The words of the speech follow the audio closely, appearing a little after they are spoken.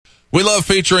We love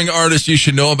featuring artists you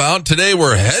should know about. Today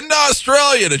we're heading to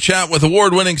Australia to chat with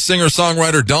award-winning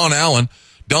singer-songwriter Don Allen.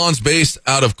 Don's based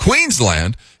out of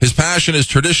Queensland. His passion is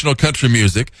traditional country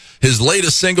music. His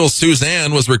latest single,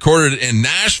 Suzanne, was recorded in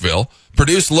Nashville,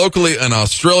 produced locally in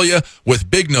Australia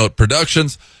with Big Note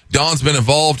Productions. Don's been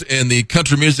involved in the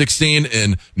country music scene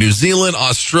in New Zealand,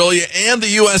 Australia, and the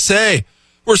USA.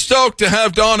 We're stoked to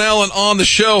have Don Allen on the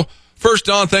show. First,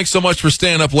 Don, thanks so much for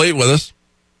staying up late with us.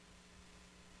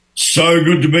 So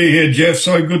good to be here, Jeff.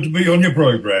 So good to be on your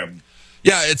program.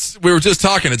 Yeah, we were just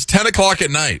talking. It's 10 o'clock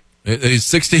at night. He's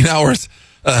 16 hours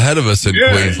ahead of us in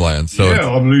Queensland. So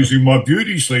I'm losing my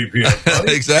beauty sleep here.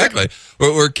 Exactly.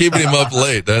 We're keeping him up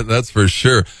late. That's for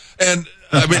sure. And,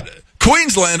 I mean,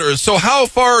 Queenslander, so how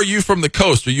far are you from the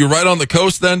coast? Are you right on the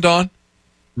coast then, Don?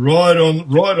 Right on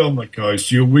the coast.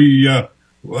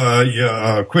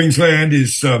 Queensland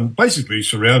is basically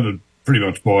surrounded pretty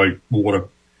much by water.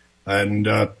 And,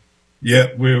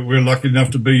 we're lucky enough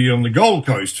to be on the Gold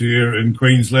Coast here in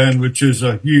Queensland, which is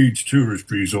a huge tourist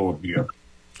resort here.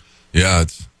 Yeah,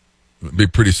 it'd be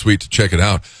pretty sweet to check it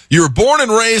out. You were born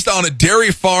and raised on a dairy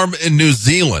farm in New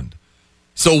Zealand.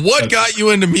 So what got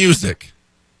you into music?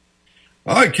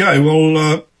 Okay,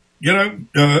 well,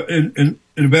 in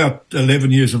about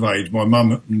 11 years of age, my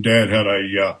mum and dad had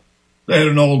they had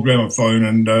an old gramophone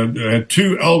and they had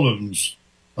two albums,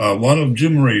 one of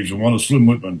Jim Reeves and one of Slim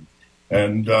Whitman.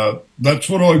 And that's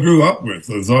what I grew up with,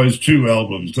 those two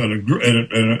albums. And I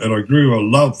grew a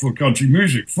love for country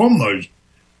music from those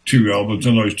two albums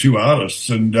and those two artists.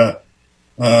 And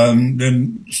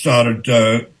then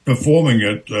started performing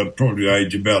at probably the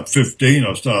age of about 15.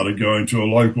 I started going to a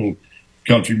local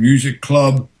country music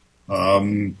club,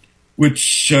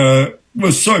 which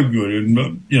was so good.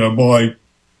 And,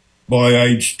 by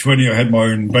age 20, I had my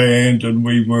own band, and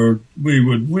we were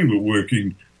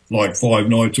working like 5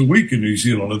 nights a week in New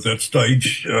Zealand at that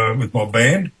stage with my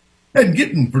band, and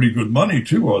getting pretty good money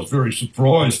too. I was very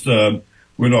surprised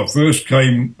when I first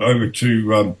came over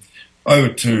to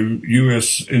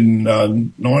US in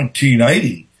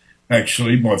 1980.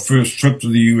 Actually, my first trip to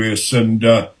the US, and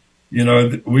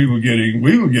we were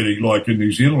getting like in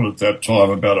New Zealand at that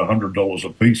time about $100 a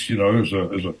piece,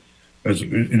 as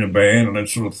in a band and that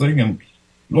sort of thing. And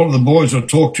a lot of the boys I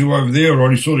talked to over there are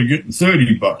only sort of getting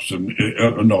 $30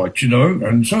 a night,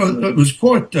 and so it was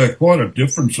quite a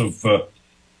difference of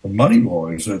money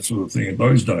wise, that sort of thing in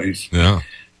those days. Yeah,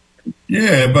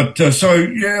 yeah. But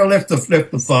I left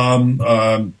the farm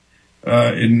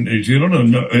in New Zealand,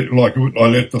 and I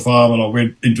left the farm and I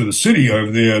went into the city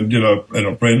over there and did an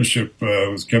apprenticeship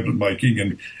with cabinet making,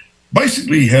 and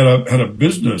basically had a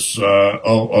business,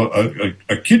 a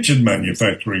kitchen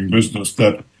manufacturing business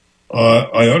that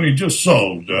I only just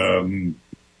sold 2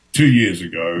 years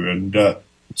ago, and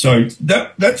so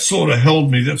that sort of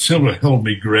held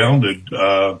me grounded,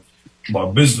 my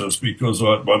business, because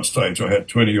at one stage I had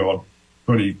 20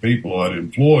 people I'd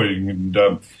employing, and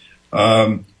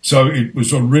so it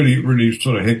was a really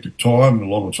sort of hectic time a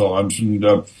lot of times, and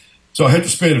so I had to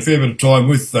spend a fair bit of time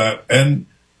with that, and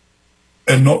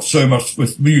not so much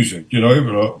with music,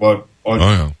 but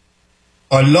I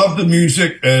love the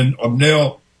music, and I'm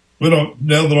now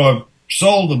that I've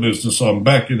sold the business, I'm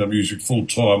back in the music full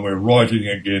time. We're writing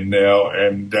again now,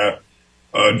 and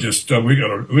we're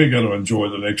going to enjoy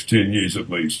the next 10 years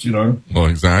at least, Well,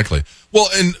 exactly. Well,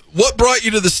 and what brought you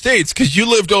to the States? Because you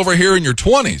lived over here in your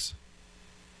 20s.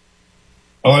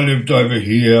 I lived over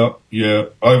here. Yeah,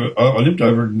 I lived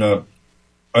over in the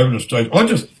States.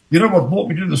 What brought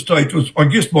me to the States was, I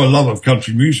guess, my love of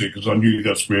country music, because I knew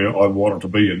that's where I wanted to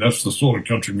be, and that's the sort of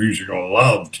country music I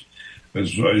loved,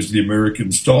 as the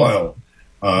American style.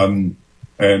 And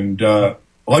I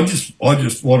just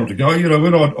wanted to go.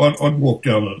 When I'd walk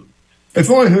down, if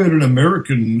I heard an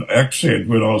American accent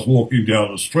when I was walking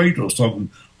down the street or something,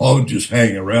 I would just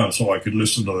hang around so I could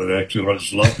listen to that accent. I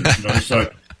just loved it, So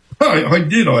I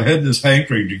did. I had this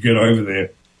hankering to get over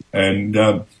there, and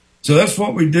so that's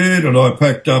what we did. And I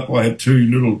packed up. I had two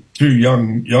young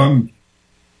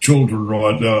children,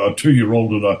 right? A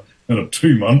 2-year-old and a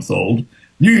 2-month-old.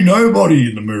 Knew nobody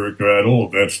in America at all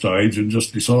at that stage, and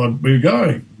just decided we were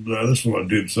going. That's what I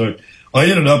did. So I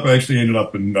ended up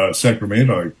in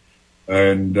Sacramento,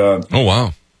 and oh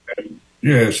wow,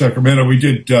 yeah, Sacramento. We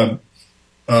did.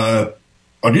 I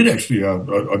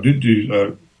did do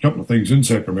a couple of things in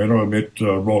Sacramento. I met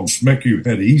Ron Smeck, who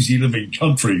had Easy Living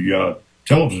Country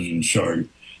television show.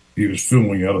 He was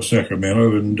filming out of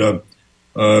Sacramento, and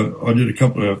I did a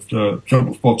couple of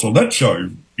spots on that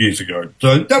show years ago.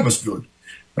 So that was good.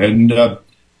 And although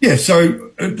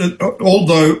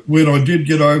when I did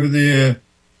get over there,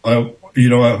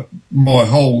 my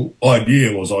whole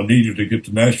idea was I needed to get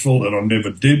to Nashville, and I never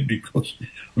did because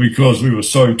we were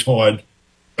so tied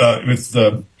with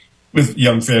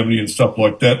young family and stuff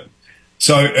like that.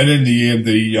 So, and in the end,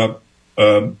 the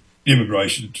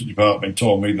immigration department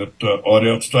told me that I'd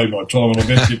outstayed my time and I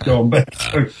meant to get going back.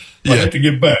 So I had to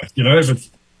get back,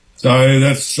 So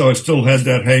I still had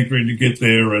that hankering to get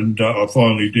there, and I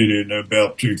finally did in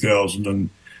about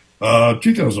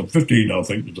 2015, I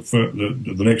think, was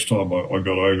the next time I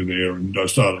got over there, and I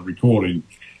started recording.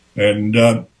 And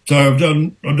so I've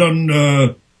done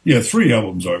 3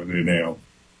 albums over there now.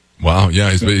 Wow, yeah,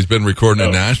 he's been recording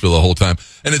in Nashville the whole time.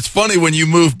 And it's funny, when you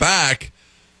moved back,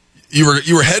 you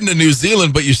were heading to New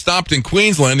Zealand, but you stopped in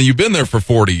Queensland, and you've been there for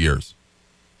 40 years.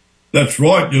 That's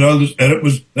right, and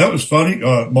that was funny.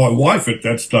 My wife at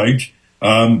that stage,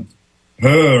 her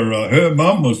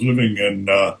mum was living in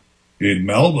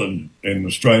Melbourne in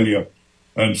Australia,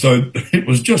 and so it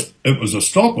was a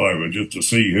stopover just to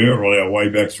see her on our way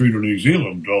back through to New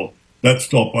Zealand. Well, that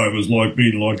stopover's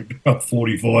been about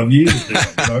 45 years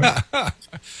now.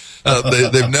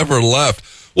 They've never left.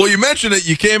 Well, you mentioned it.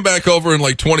 You came back over in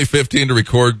 2015 to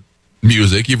record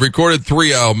music. You've recorded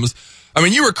 3 albums. I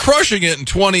mean, you were crushing it in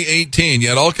 2018. You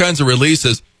had all kinds of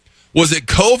releases. Was it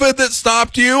COVID that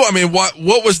stopped you? I mean, what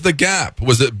was the gap?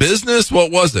 Was it business? What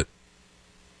was it?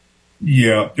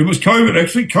 Yeah, it was COVID.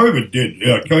 Actually, COVID did.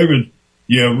 Yeah, COVID.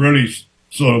 Yeah, really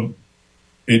sort of.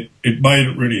 It made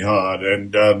it really hard,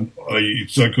 and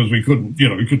so because we couldn't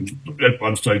at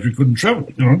one stage we couldn't travel.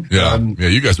 Yeah,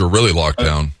 you guys were really locked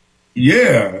down.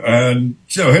 Yeah, and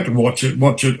so I had to watch it,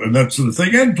 and that sort of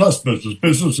thing. And plus,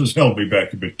 business has held me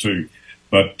back a bit too.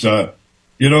 But as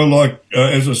I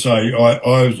say,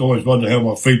 I was always wanted to have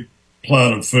my feet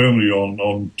planted firmly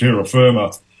on terra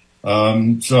firma.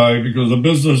 So because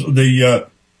the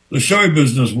show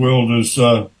business world is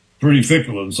pretty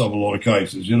fickle in a lot of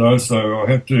cases, so I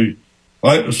had to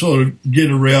sort of get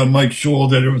around, make sure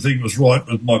that everything was right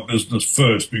with my business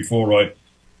first before I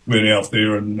went out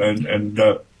there and I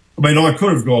mean, I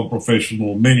could have gone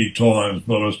professional many times,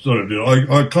 but I sort of did.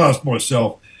 I classed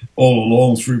myself all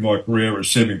along through my career as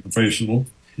semi-professional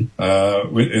in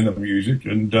the music,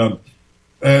 and but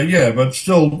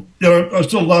still, I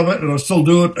still love it and I still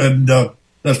do it, and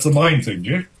that's the main thing,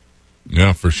 Jeff.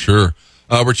 Yeah, for sure.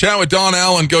 We're chatting with Don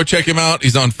Allen. Go check him out.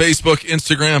 He's on Facebook,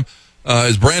 Instagram.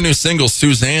 His brand new single,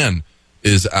 Suzanne,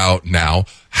 is out now.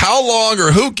 How long,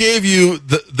 or who gave you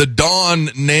the Don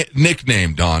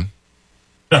nickname, Don?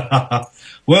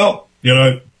 Well,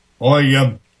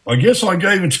 I guess I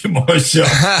gave it to myself.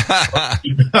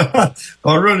 I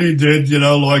really did. There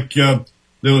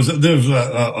was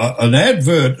an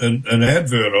advert on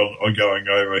going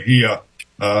over here,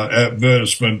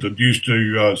 advertisement that used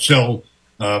to sell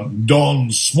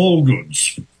Don's small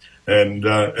goods, and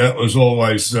that was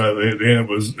always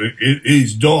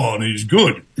he's Don, he's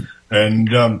good, and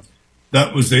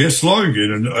that was their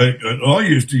slogan, and I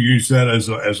used to use that as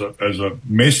a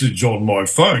message on my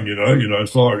phone.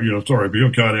 Sorry,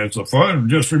 Bill, can't answer the phone.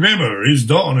 Just remember, he's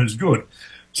Don, he's good.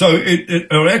 So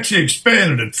I actually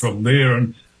expanded it from there,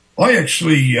 and I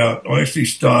actually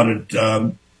started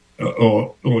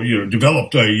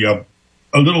developed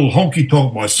a little honky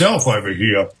tonk myself over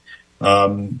here,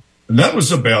 and that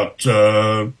was about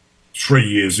 3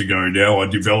 years ago now. I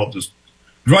developed this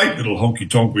great little honky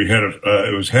tonk. We had it.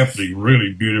 It was happening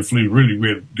really beautifully,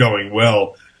 really going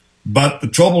well. But the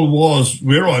trouble was,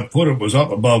 where I put it was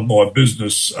up above my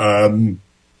business, above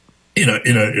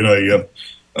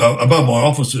my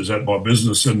offices at my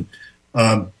business, and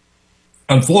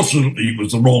unfortunately, it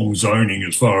was the wrong zoning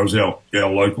as far as our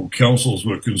local councils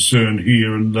were concerned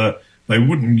here, and they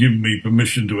wouldn't give me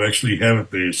permission to actually have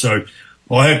it there. So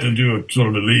I had to do it sort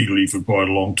of illegally for quite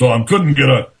a long time. Couldn't get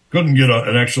an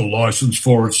actual license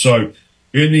for it. So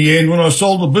in the end, when I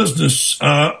sold the business,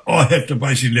 I had to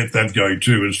basically let that go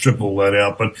too and strip all that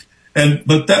out. But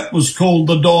that was called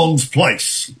the Don's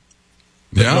Place.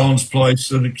 The Don's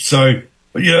Place. And so,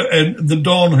 and the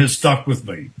Don has stuck with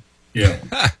me. Yeah.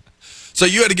 So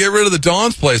you had to get rid of the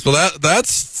Don's Place. Well, that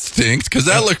stinks, because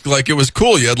that looked like it was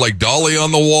cool. You had Dolly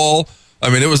on the wall. I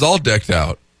mean, it was all decked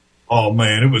out. Oh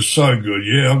man, it was so good.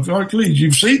 Yeah, I'm pleased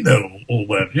you've seen that all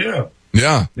that. Yeah.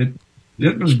 Yeah.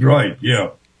 It was great.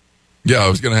 Yeah. Yeah, I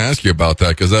was going to ask you about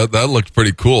that, because that looked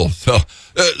pretty cool. So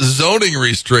zoning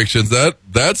restrictions,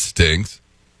 that stinks.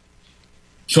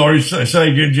 Sorry,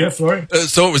 say again, Jeff. Sorry.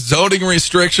 So it was zoning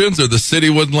restrictions, or the city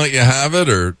wouldn't let you have it,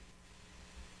 or?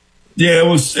 Yeah, it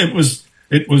was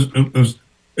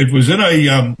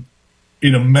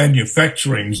in a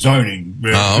manufacturing zoning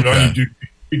where you could only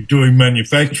doing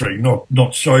manufacturing, not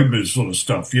showbiz sort of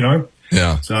stuff,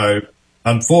 Yeah. So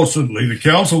unfortunately, the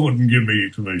council wouldn't give me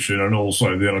permission, and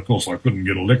also then, of course, I couldn't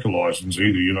get a liquor license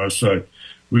either. You know, so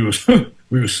we were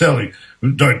we were selling.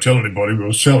 Don't tell anybody. We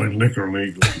were selling liquor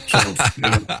illegally. Sort of, you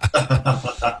know.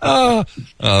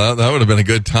 That would have been a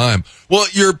good time. Well,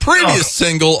 your previous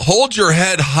single, "Hold Your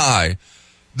Head High,"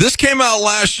 this came out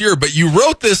last year, but you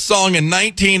wrote this song in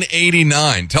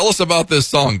 1989. Tell us about this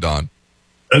song, Don.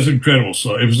 That's incredible.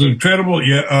 So it was incredible.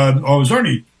 Yeah, I was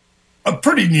only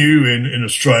pretty new in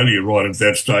Australia right at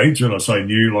that stage. And I say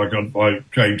new, like I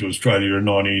came to Australia in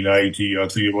 1980, I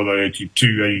think it was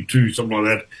 82, something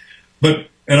like that.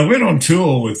 And I went on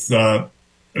tour with 2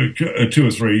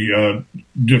 or 3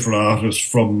 different artists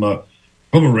from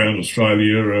around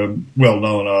Australia,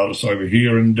 well-known artists over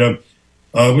here. And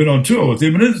I went on tour with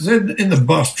them. And it's in the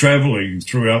bus travelling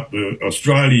throughout the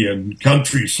Australian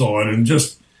countryside and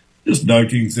just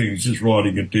noting things, just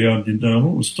writing it down. You know,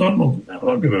 all of a sudden,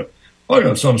 I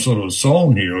got some sort of a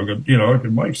song here. I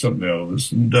can make something out of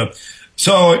this. And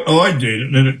so I did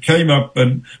it, and it came up.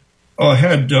 And I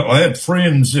had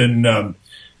friends in a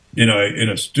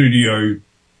studio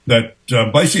that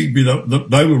basically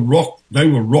they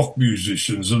were rock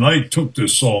musicians, and they took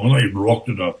this song and they rocked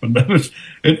it up. And it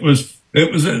was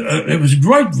a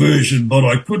great version, but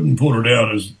I couldn't put it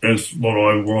out as what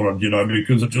I wanted,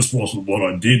 because it just wasn't what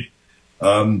I did.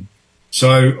 So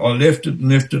I left it,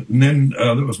 and then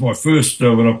that was my first,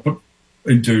 when I put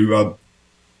into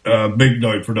Big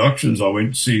Note Productions, I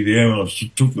went to see them, and I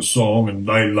took the song, and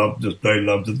they loved it.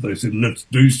 They said, let's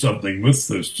do something with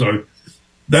this. So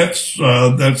that's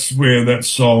where that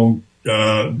song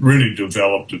really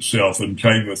developed itself and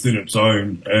came within its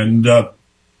own. And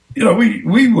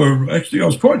we were actually, I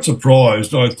was quite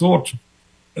surprised. I thought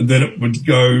that it would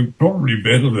go probably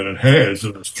better than it has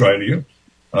in Australia.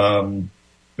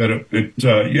 But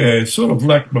it sort of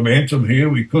lacked momentum here.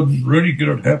 We couldn't really get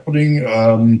it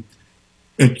happening.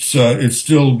 It's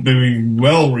still being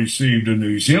well received in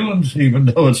New Zealand, even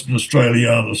though it's an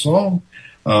Australiana song.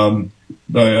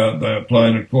 They are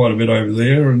playing it quite a bit over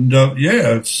there, and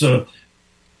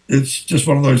it's just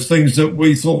one of those things that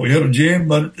we thought we had a jam,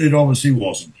 but it obviously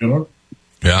wasn't.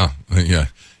 Yeah.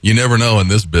 You never know in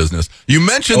this business. You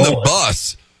mentioned the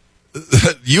bus.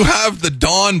 You have the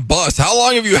Dawn bus. How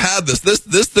long have you had this?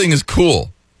 This thing is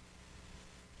cool.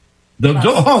 The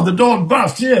Dawn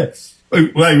bus, yeah.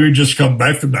 Well, we just come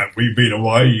back from that. We've been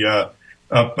away up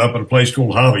at a place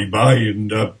called Harvey Bay,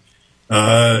 and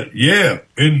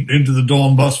into the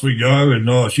Dawn bus we go.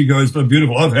 And she goes, so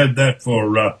beautiful. I've had that for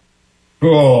when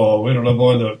did I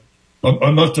buy that?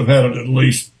 I must have had it at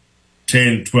least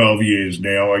 10, 12 years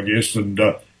now, I guess. And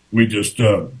we just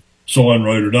sign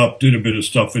wrote it up, did a bit of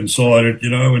stuff inside it,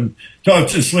 and so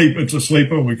it's a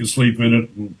sleeper. We can sleep in it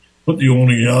and put the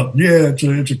awning out. Yeah,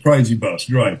 it's a crazy bus.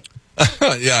 Great.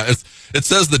 Yeah, it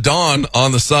says the Dawn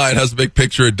on the side, has a big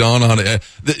picture of Dawn on it.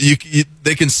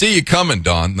 They can see you coming,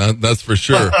 Dawn. That's for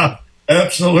sure.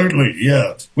 Absolutely,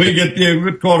 yeah. We get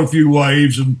quite a few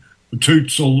waves and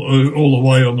toots all the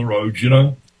way on the roads,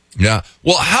 Yeah.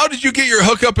 Well, how did you get your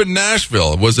hookup in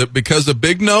Nashville? Was it because of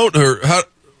Big Note, or how?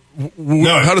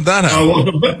 No, how did that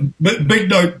happen? Big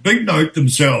Note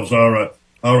themselves are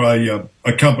a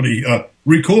company,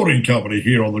 recording company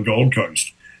here on the Gold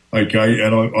Coast. Okay,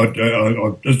 and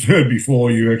I just heard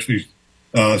before you actually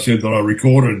said that I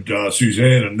recorded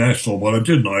Suzanne and Nashville, but I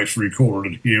didn't. I actually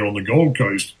recorded it here on the Gold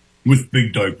Coast with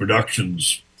Big Note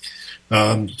Productions.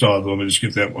 So let me just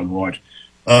get that one right.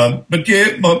 But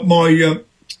yeah, my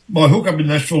hookup in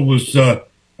Nashville was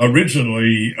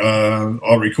originally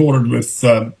I recorded with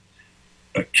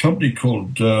a company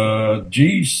called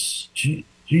GCM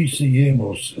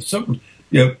or something.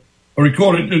 Yeah, I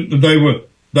recorded.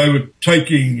 They were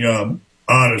taking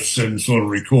artists and sort of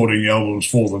recording albums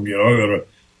for them,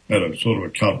 at a sort of a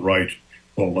cut rate.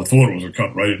 Well, I thought it was a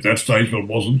cut rate at that stage, but it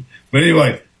wasn't. But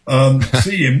anyway,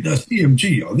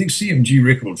 CMG, I think CMG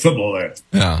record, something like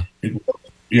that. Yeah.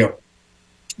 Yeah.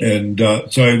 And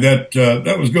so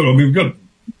that was good. I mean, we've got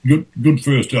good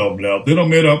first album out. Then I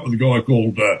met up with a guy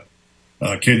called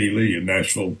Kenny Lee in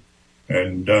Nashville,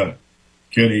 and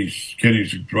Kenny's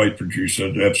a great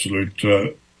producer, absolute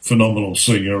phenomenal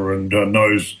singer, and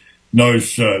knows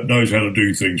how to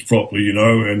do things properly,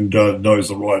 and knows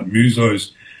the right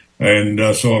musos. And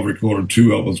so I've recorded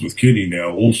 2 albums with Kenny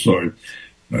now, also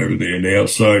over there now.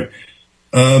 So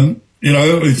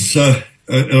it's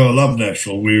and I love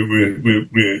Nashville.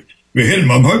 We're heading.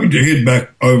 I'm hoping to head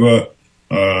back over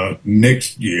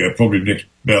next year, probably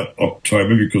about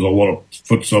October, because I want to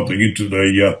put something into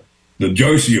the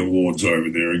Josie Awards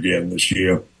over there again this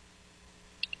year.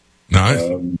 Nice.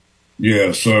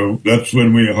 So that's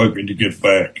when we're hoping to get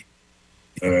back.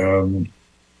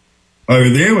 over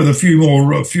there with a few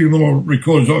more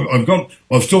recordings.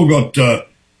 I've still got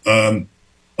a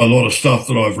lot of stuff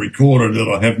that I've recorded that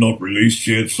I have not released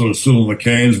yet, sort of still in the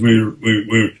cans. We're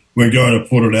going to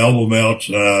put an album out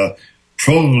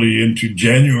probably into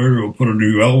January. We'll put a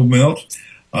new album out.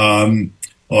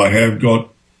 I have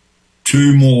got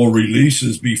 2 more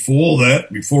releases before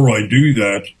that. Before I do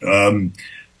that,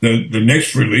 the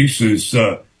next release is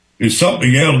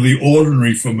something out of the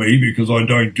ordinary for me because I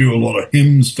don't do a lot of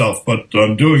hymn stuff, but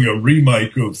I'm doing a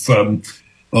remake of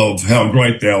How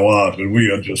Great Thou Art, and we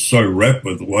are just so wrapped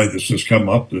with the way this has come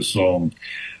up, this song.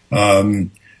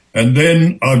 And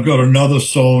then I've got another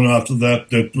song after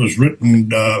that was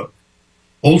written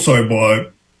also by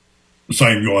the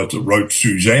same guys that wrote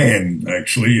Suzanne,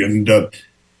 actually, and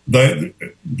I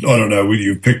don't know whether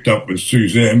you picked up with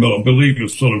Suzanne, but I believe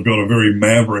it's sort of got a very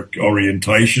maverick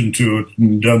orientation to it,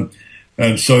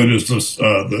 and so does this,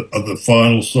 the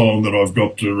final song that I've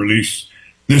got to release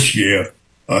this year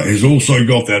has also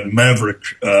got that maverick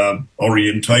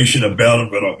orientation about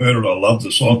it. But I heard it, I love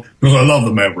the song because I love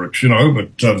the Mavericks, you know. But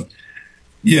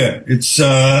yeah, it's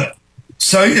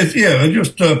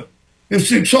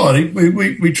it's exciting.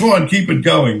 We try and keep it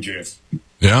going, Jeff.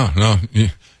 Yeah, no. You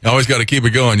always got to keep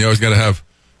it going. You always got to have,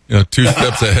 2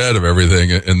 steps ahead of everything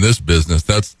in this business.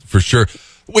 That's for sure.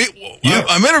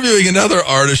 I'm interviewing another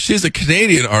artist. She's a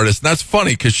Canadian artist, and that's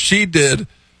funny because she did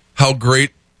How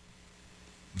Great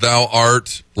Thou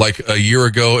Art like a year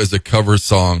ago as a cover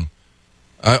song.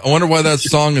 I wonder why that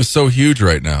song is so huge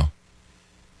right now.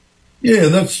 Yeah,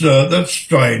 that's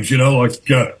strange, like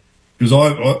because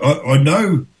I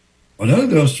know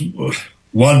there's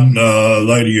one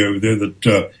lady over there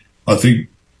that I think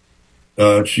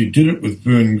she did it with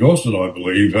Vern Gossett, I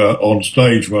believe, on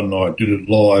stage one night. Did it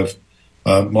live.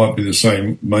 Might be the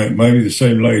same, maybe the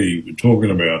same lady we're talking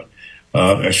about.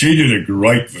 And she did a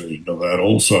great version of that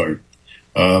also.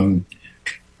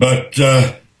 But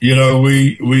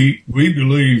we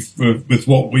believe with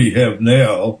what we have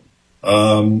now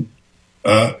in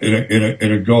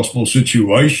a gospel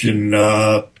situation.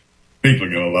 People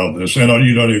are going to love this, and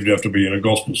you don't even have to be in a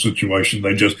gospel situation.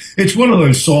 It's one of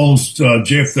those songs,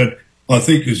 Jeff, that I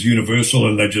think is universal,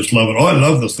 and they just love it. I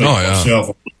love this thing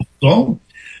myself, song,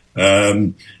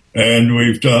 and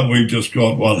we've just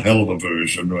got one hell of a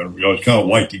version, and I can't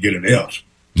wait to get it out.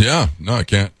 Yeah, no, I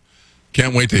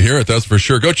can't wait to hear it. That's for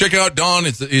sure. Go check out Don.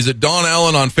 He's at Don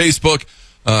Allen on Facebook.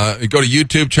 Go to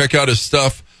YouTube, check out his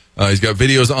stuff. He's got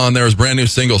videos on there. His brand new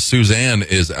single Suzanne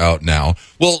is out now.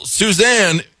 Well,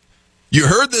 Suzanne, you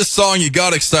heard this song, you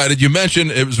got excited. You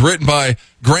mentioned it was written by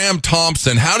Graham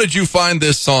Thompson. How did you find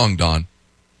this song, Don?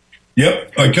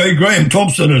 Yep. Okay. Graham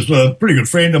Thompson is a pretty good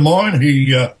friend of mine.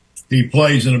 He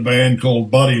plays in a band called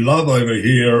Buddy Love over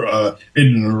here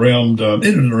in and around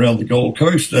the Gold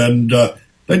Coast, and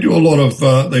they do a lot of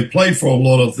they play for a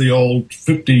lot of the old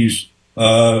 50s,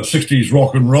 60s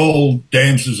rock and roll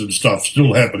dances and stuff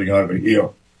still happening over here,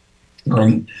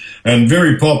 and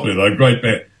very popular. They're a great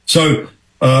band. So.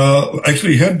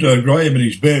 Actually had Graham in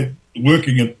his bed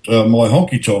working at my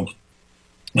honky tonk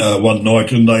one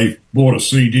night, and they bought a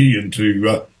CD in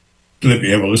to let me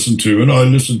have a listen to, and I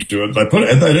listened to it.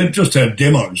 They just had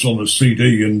demos on the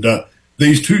CD, and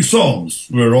these 2 songs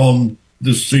were on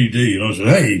this CD, and I said,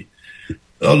 "Hey,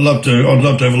 I'd love to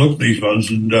have a look at these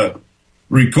ones and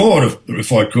record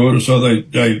if I could." So they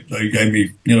gave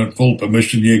me full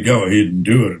permission. Yeah, go ahead and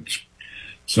do it.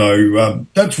 So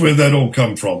that's where that all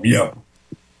come from. Yeah.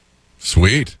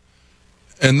 Sweet.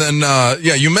 And then,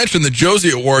 you mentioned the Josie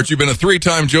Awards. You've been a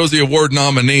 3-time Josie Award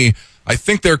nominee. I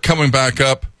think they're coming back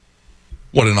up,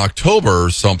 in October or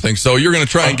something. So you're going to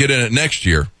try and get in it next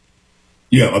year.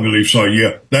 Yeah, I believe so.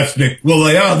 Yeah, that's next. Well,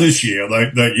 they are this year.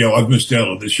 I've missed out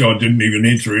on this year. I didn't even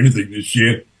enter anything this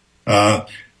year.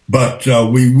 But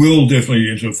we will definitely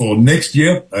enter for next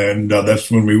year, and that's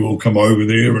when we will come over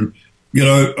there. And,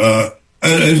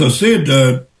 as I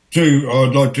said, too,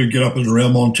 I'd like to get up and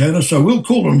around Montana, so we'll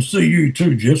call and see you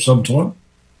too, Jeff, sometime.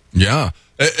 Yeah,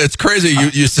 it's crazy.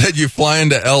 You said you fly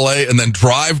into L.A. and then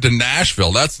drive to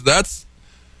Nashville. That's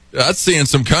seeing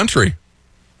some country.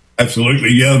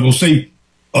 Absolutely, yeah. We'll see.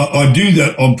 I do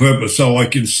that on purpose so I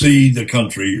can see the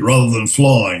country rather than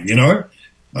flying. I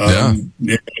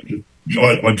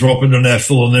drop into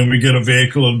Nashville and then we get a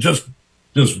vehicle and just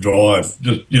drive.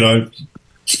 Just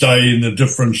stay in the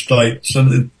different states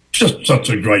and. Just such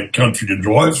a great country to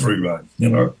drive through, mate,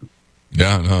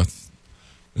 Yeah, no,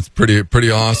 it's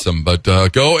pretty awesome. But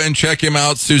go and check him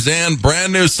out. Suzanne,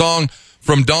 brand new song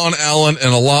from Don Allen,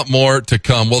 and a lot more to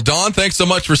come. Well, Don, thanks so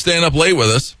much for staying up late with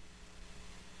us.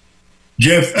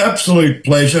 Jeff, absolute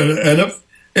pleasure. And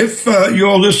if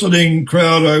you're listening,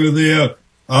 crowd over there,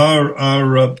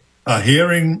 are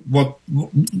hearing what,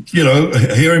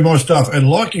 hearing my stuff and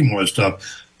liking my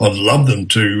stuff, I'd love them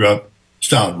to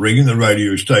start ringing the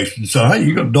radio station and say, hey,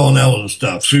 you got Don Allen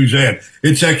stuff, Suzanne.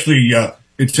 It's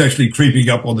actually creeping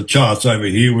up on the charts over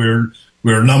here.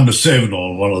 We're number 7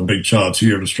 on one of the big charts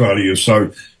here in Australia.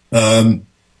 So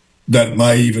that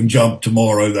may even jump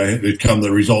tomorrow. The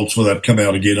results for that come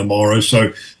out again tomorrow.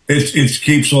 So it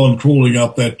keeps on crawling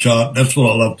up that chart. That's what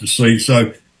I love to see.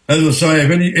 So as I say, if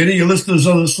any of your listeners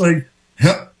on this thing,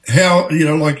 hello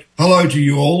to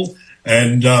you all,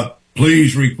 and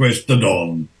please request the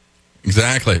Don.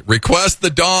 Exactly. Request the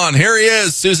Don. Here he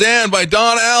is, Suzanne by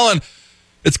Don Allen.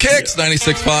 It's KIX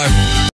 96.5.